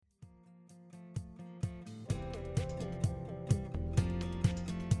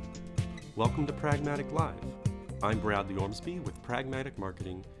Welcome to Pragmatic Live. I'm Bradley Ormsby with Pragmatic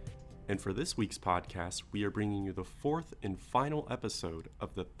Marketing, and for this week's podcast, we are bringing you the fourth and final episode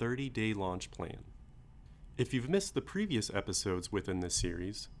of the 30-day launch plan. If you've missed the previous episodes within this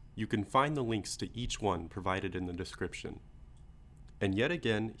series, you can find the links to each one provided in the description. And yet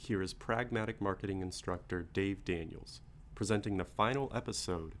again, here is Pragmatic Marketing instructor Dave Daniels, presenting the final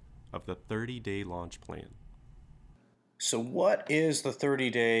episode of the 30-day launch plan. So what is the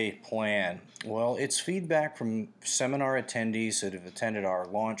 30-day plan? Well, it's feedback from seminar attendees that have attended our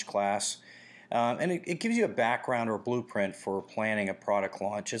launch class, and it gives you a background or a blueprint for planning a product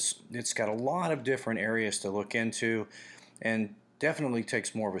launch. It's got a lot of different areas to look into and definitely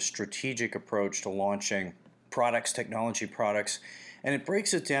takes more of a strategic approach to launching products, technology products, and it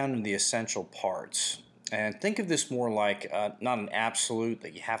breaks it down into the essential parts. And think of this more like not an absolute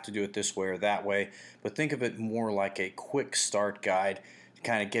that you have to do it this way or that way, but think of it more like a quick start guide to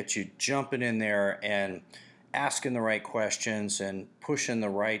kind of get you jumping in there and asking the right questions and pushing the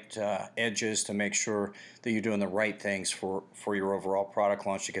right edges to make sure that you're doing the right things for your overall product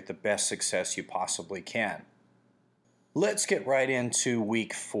launch to get the best success you possibly can. Let's get right into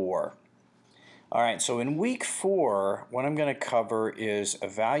week 4. All right, so in week 4, what I'm going to cover is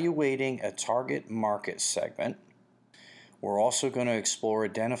evaluating a target market segment. We're also going to explore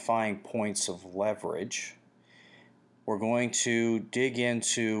identifying points of leverage. We're going to dig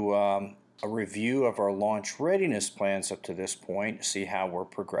into a review of our launch readiness plans up to this point, see how we're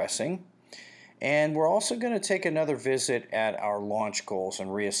progressing. And we're also going to take another visit at our launch goals and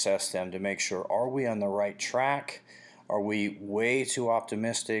reassess them to make sure, are we on the right track? Are we way too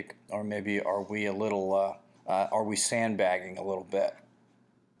optimistic, or maybe are we are we sandbagging a little bit?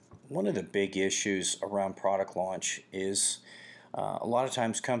 One of the big issues around product launch is a lot of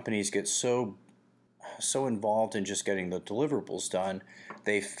times companies get so involved in just getting the deliverables done,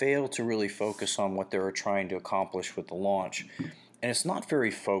 they fail to really focus on what they're trying to accomplish with the launch. And it's not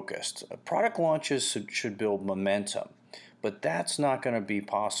very focused. Product launches should build momentum, but that's not going to be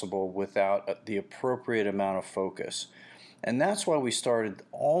possible without the appropriate amount of focus. And that's why we started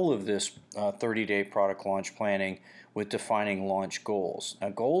all of this 30-day product launch planning with defining launch goals. Now,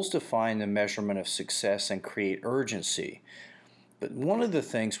 goals define the measurement of success and create urgency. But one of the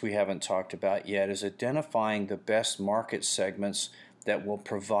things we haven't talked about yet is identifying the best market segments that will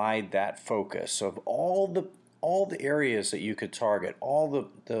provide that focus. So of all the areas that you could target, all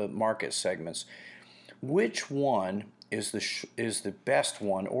the market segments, which one is the best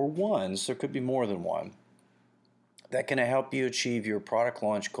one, or ones, there could be more than one, that can help you achieve your product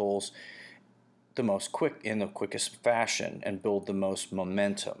launch goals in the quickest fashion and build the most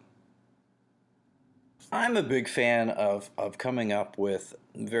momentum. I'm a big fan of coming up with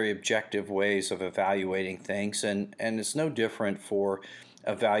very objective ways of evaluating things, and it's no different for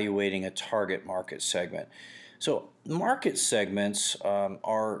evaluating a target market segment. So market segments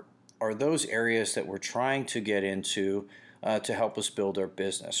are those areas that we're trying to get into to help us build our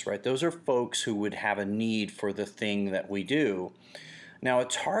business, right? Those are folks who would have a need for the thing that we do. Now, a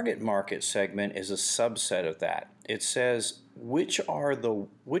target market segment is a subset of that. It says which is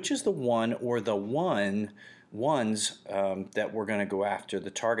the one or the ones that we're going to go after,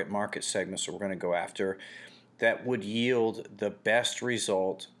 the target market segments that we're going to go after, that would yield the best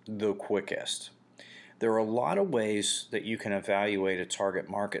result the quickest. There are a lot of ways that you can evaluate a target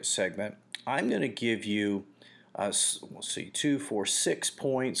market segment. I'm going to give you 2, 4, 6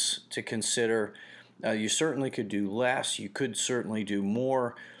 points to consider. You certainly could do less. You could certainly do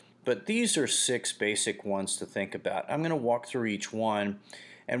more. But these are 6 basic ones to think about. I'm going to walk through each one.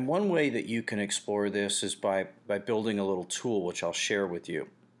 And one way that you can explore this is by building a little tool, which I'll share with you.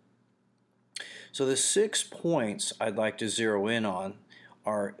 So the 6 points I'd like to zero in on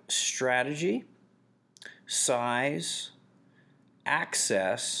are strategy, size,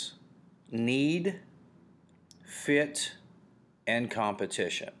 access, need, fit, and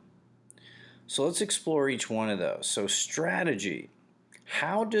competition. So let's explore each one of those. So strategy.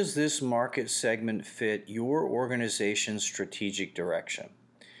 How does this market segment fit your organization's strategic direction?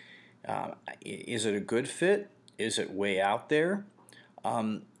 Is it a good fit? Is it way out there?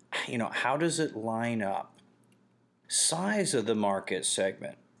 How does it line up? Size of the market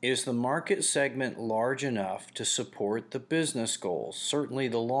segment. Is the market segment large enough to support the business goals, certainly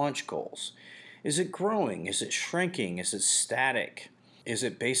the launch goals? Is it growing? Is it shrinking? Is it static? Is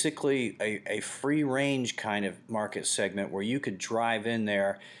it basically a free range kind of market segment where you could drive in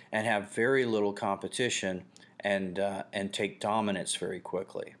there and have very little competition and take dominance very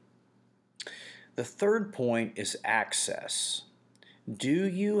quickly? The third point is access. Do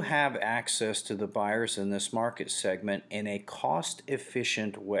you have access to the buyers in this market segment in a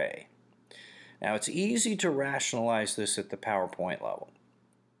cost-efficient way? Now, it's easy to rationalize this at the PowerPoint level,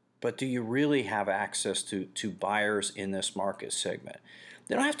 but do you really have access to buyers in this market segment?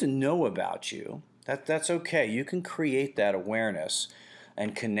 They don't have to know about you. That's okay. You can create that awareness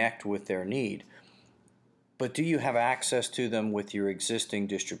and connect with their need. But do you have access to them with your existing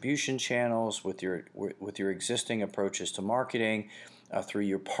distribution channels, with your existing approaches to marketing, through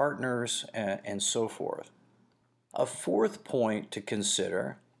your partners, and so forth? A fourth point to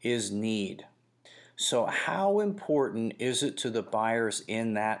consider is need. So how important is it to the buyers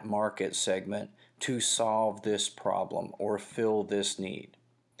in that market segment to solve this problem or fill this need?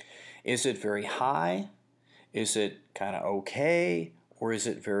 Is it very high? Is it kind of okay? Or is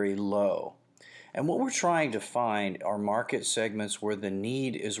it very low? And what we're trying to find are market segments where the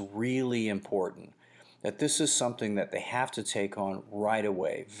need is really important, that this is something that they have to take on right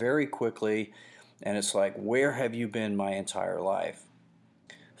away, very quickly, and it's like, where have you been my entire life?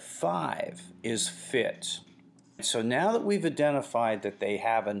 5 is fit. So now that we've identified that they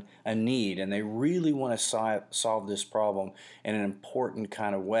have a need and they really want to solve this problem in an important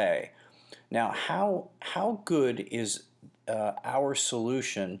kind of way, now how good is our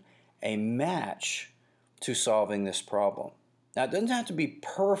solution a match to solving this problem? Now, it doesn't have to be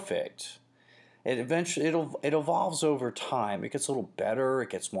perfect. It evolves over time. It gets a little better, it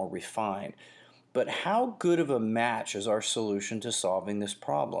gets more refined. But how good of a match is our solution to solving this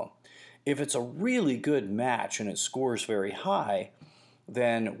problem? If it's a really good match and it scores very high,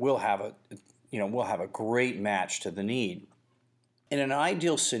 then we'll have a great match to the need. In an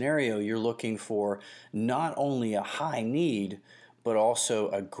ideal scenario, you're looking for not only a high need, but also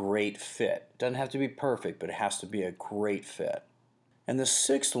a great fit. It doesn't have to be perfect, but it has to be a great fit. And the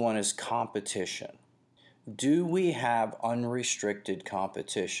 6th one is competition. Do we have unrestricted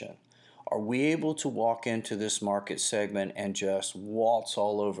competition? Are we able to walk into this market segment and just waltz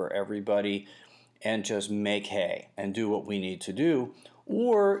all over everybody and just make hay and do what we need to do?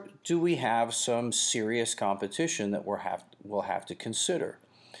 Or do we have some serious competition that we'll have to consider?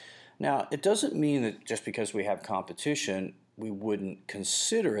 Now, it doesn't mean that just because we have competition, we wouldn't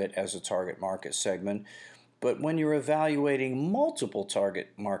consider it as a target market segment. But when you're evaluating multiple target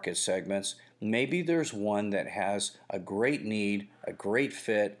market segments, maybe there's one that has a great need, a great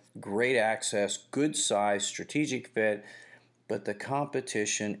fit, great access, good size, strategic fit, but the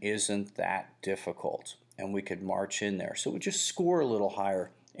competition isn't that difficult, and we could march in there. So we just score a little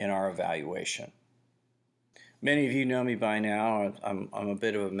higher in our evaluation. Many of you know me by now. I'm a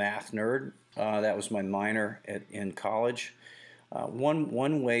bit of a math nerd. That was my minor in college.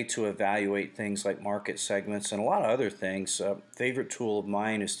 One way to evaluate things like market segments and a lot of other things, a favorite tool of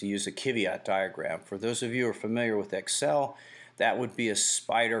mine is to use a Kvyat diagram. For those of you who are familiar with Excel, that would be a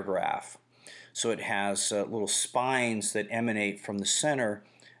spider graph. So it has little spines that emanate from the center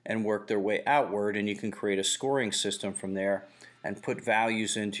and work their way outward, and you can create a scoring system from there and put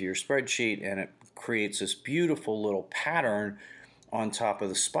values into your spreadsheet, and it creates this beautiful little pattern on top of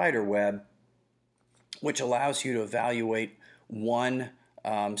the spider web, which allows you to evaluate one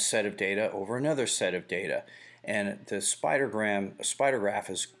set of data over another set of data. And the spider graph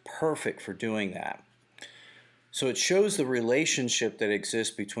is perfect for doing that. So it shows the relationship that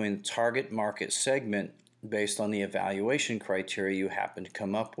exists between the target market segment based on the evaluation criteria you happen to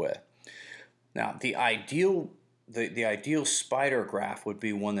come up with. Now, the ideal spider graph would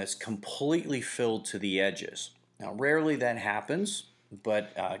be one that's completely filled to the edges. Now, rarely that happens,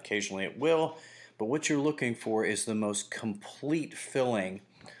 but occasionally it will. But what you're looking for is the most complete filling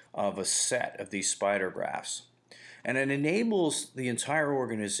of a set of these spider graphs. And it enables the entire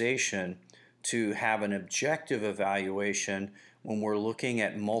organization to have an objective evaluation when we're looking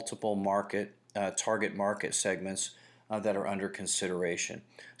at multiple target market segments that are under consideration.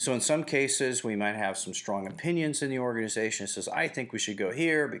 So in some cases, we might have some strong opinions in the organization. It says, I think we should go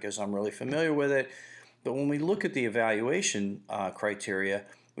here because I'm really familiar with it. But when we look at the evaluation criteria,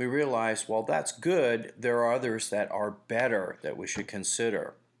 we realize, well, that's good. There are others that are better that we should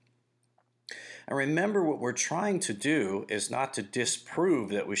consider. And remember, what we're trying to do is not to disprove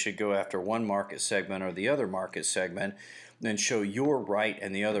that we should go after one market segment or the other market segment and show you're right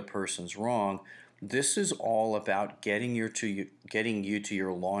and the other person's wrong. This is all about getting you to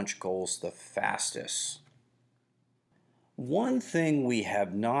your launch goals the fastest. One thing we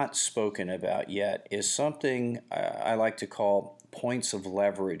have not spoken about yet is something I like to call points of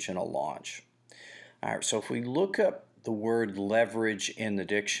leverage in a launch. All right, so if we look up the word leverage in the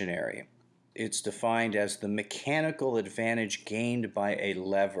dictionary, it's defined as the mechanical advantage gained by a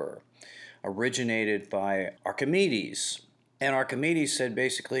lever, originated by Archimedes. And Archimedes said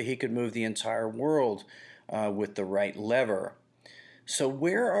basically he could move the entire world with the right lever. So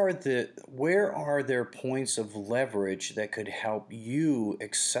where are there points of leverage that could help you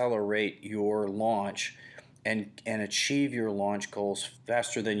accelerate your launch and achieve your launch goals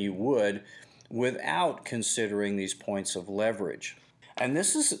faster than you would without considering these points of leverage? And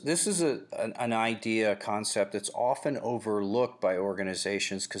this is an idea, a concept that's often overlooked by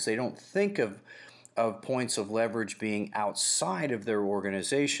organizations because they don't think of points of leverage being outside of their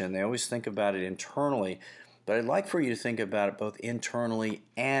organization. They always think about it internally, but I'd like for you to think about it both internally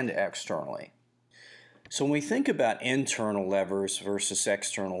and externally. So when we think about internal levers versus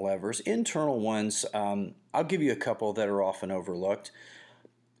external levers, internal ones, I'll give you a couple that are often overlooked.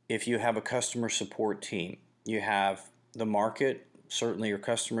 If you have a customer support team, you have the market, certainly your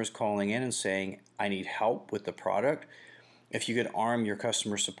customers calling in and saying, I need help with the product. If you could arm your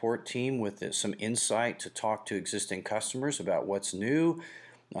customer support team with some insight to talk to existing customers about what's new,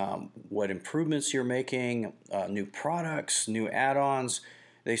 what improvements you're making, new products, new add-ons,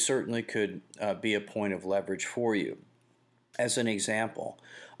 they certainly could be a point of leverage for you. As an example,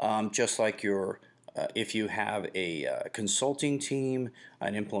 just like if you have a consulting team,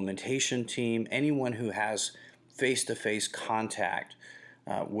 an implementation team, anyone who has face-to-face contact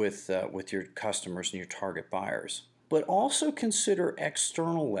with your customers and your target buyers. But also consider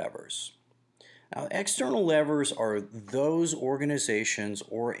external levers. Now, external levers are those organizations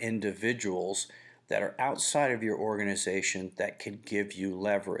or individuals that are outside of your organization that could give you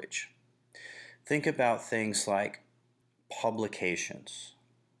leverage. Think about things like publications,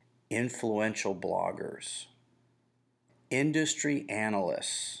 influential bloggers, industry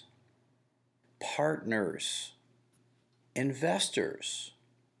analysts, partners, investors,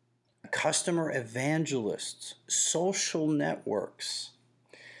 customer evangelists, social networks,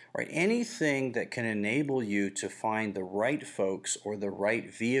 right? Anything that can enable you to find the right folks or the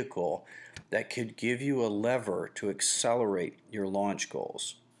right vehicle that could give you a lever to accelerate your launch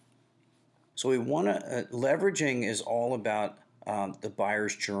goals. So we want to, leveraging is all about the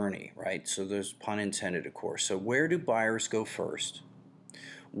buyer's journey, right? So there's pun intended, of course. So where do buyers go first?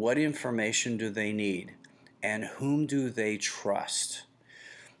 What information do they need? And whom do they trust?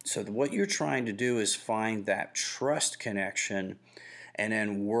 So what you're trying to do is find that trust connection and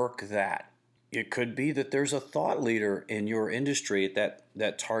then work that. It could be that there's a thought leader in your industry at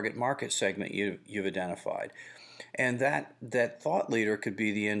that target market segment you've identified. And that thought leader could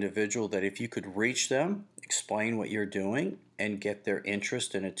be the individual that if you could reach them, explain what you're doing, and get their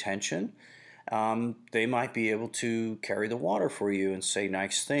interest and attention, they might be able to carry the water for you and say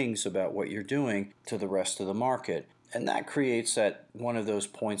nice things about what you're doing to the rest of the market. And that creates that one of those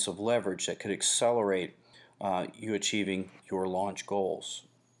points of leverage that could accelerate you achieving your launch goals.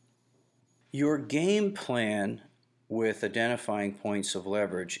 Your game plan with identifying points of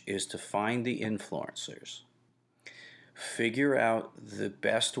leverage is to find the influencers. Figure out the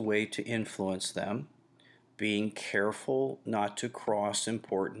best way to influence them, being careful not to cross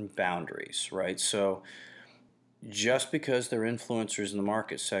important boundaries, right? So just because they're influencers in the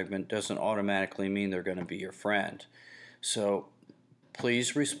market segment doesn't automatically mean they're going to be your friend. So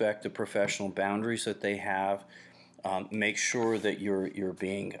please respect the professional boundaries that they have. Make sure that you're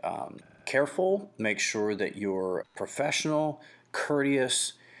being careful. Make sure that you're professional,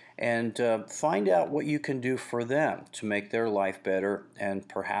 courteous, and find out what you can do for them to make their life better and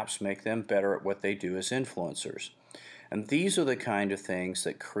perhaps make them better at what they do as influencers. And these are the kind of things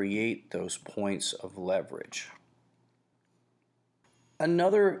that create those points of leverage.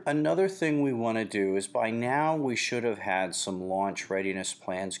 Another thing we want to do is by now we should have had some launch readiness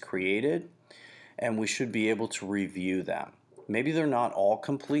plans created, and we should be able to review them. Maybe they're not all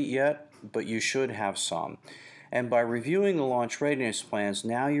complete yet, but you should have some. And by reviewing the launch readiness plans,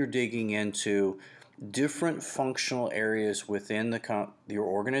 now you're digging into different functional areas within your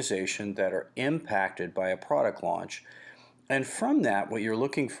organization that are impacted by a product launch. And from that, what you're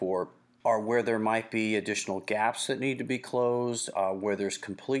looking for are where there might be additional gaps that need to be closed, where there's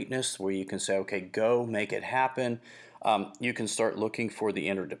completeness, where you can say, okay, go, make it happen. You can start looking for the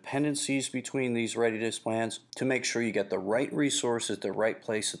interdependencies between these readiness plans to make sure you get the right resources, the right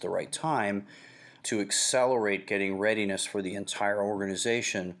place at the right time to accelerate getting readiness for the entire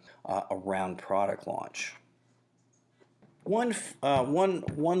organization around product launch. One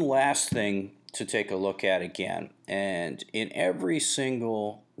last thing to take a look at again, and in every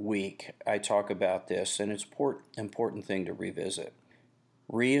single week I talk about this, and it's an important thing to revisit.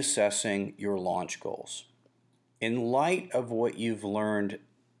 Reassessing your launch goals. In light of what you've learned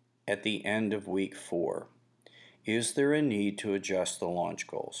at the end of week 4, is there a need to adjust the launch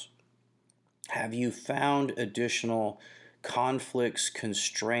goals? Have you found additional conflicts,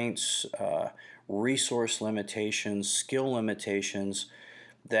 constraints, resource limitations, skill limitations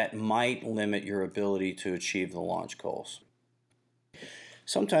that might limit your ability to achieve the launch goals.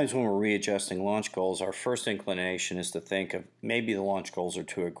 Sometimes when we're readjusting launch goals, our first inclination is to think of maybe the launch goals are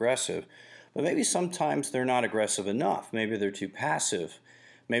too aggressive, but maybe sometimes they're not aggressive enough. Maybe they're too passive.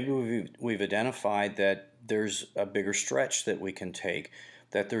 Maybe we've identified that there's a bigger stretch that we can take,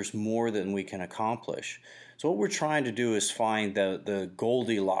 that there's more than we can accomplish. So what we're trying to do is find the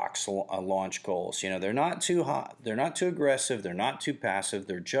Goldilocks launch goals. They're not too hot, they're not too aggressive, they're not too passive,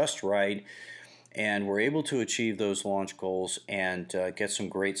 they're just right. And we're able to achieve those launch goals and get some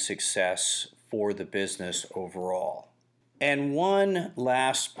great success for the business overall. And one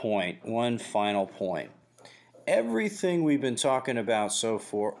last point, one final point. Everything we've been talking about so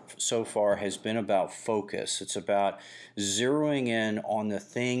far has been about focus. It's about zeroing in on the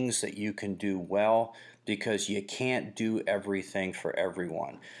things that you can do well, because you can't do everything for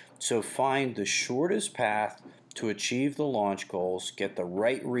everyone. So find the shortest path to achieve the launch goals, get the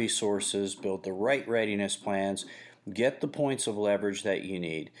right resources, build the right readiness plans, get the points of leverage that you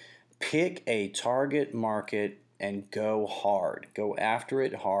need. Pick a target market and go hard. Go after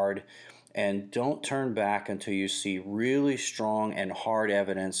it hard, and don't turn back until you see really strong and hard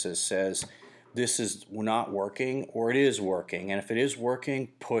evidence that says this is not working or it is working. And if it is working,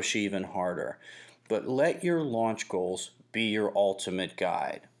 push even harder. But let your launch goals be your ultimate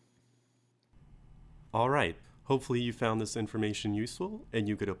guide. All right. Hopefully you found this information useful and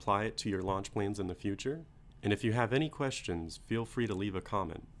you could apply it to your launch plans in the future. And if you have any questions, feel free to leave a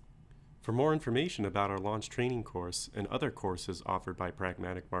comment. For more information about our launch training course and other courses offered by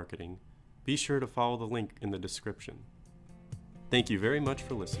Pragmatic Marketing, be sure to follow the link in the description. Thank you very much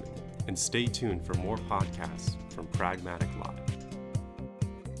for listening, and stay tuned for more podcasts from Pragmatic Live.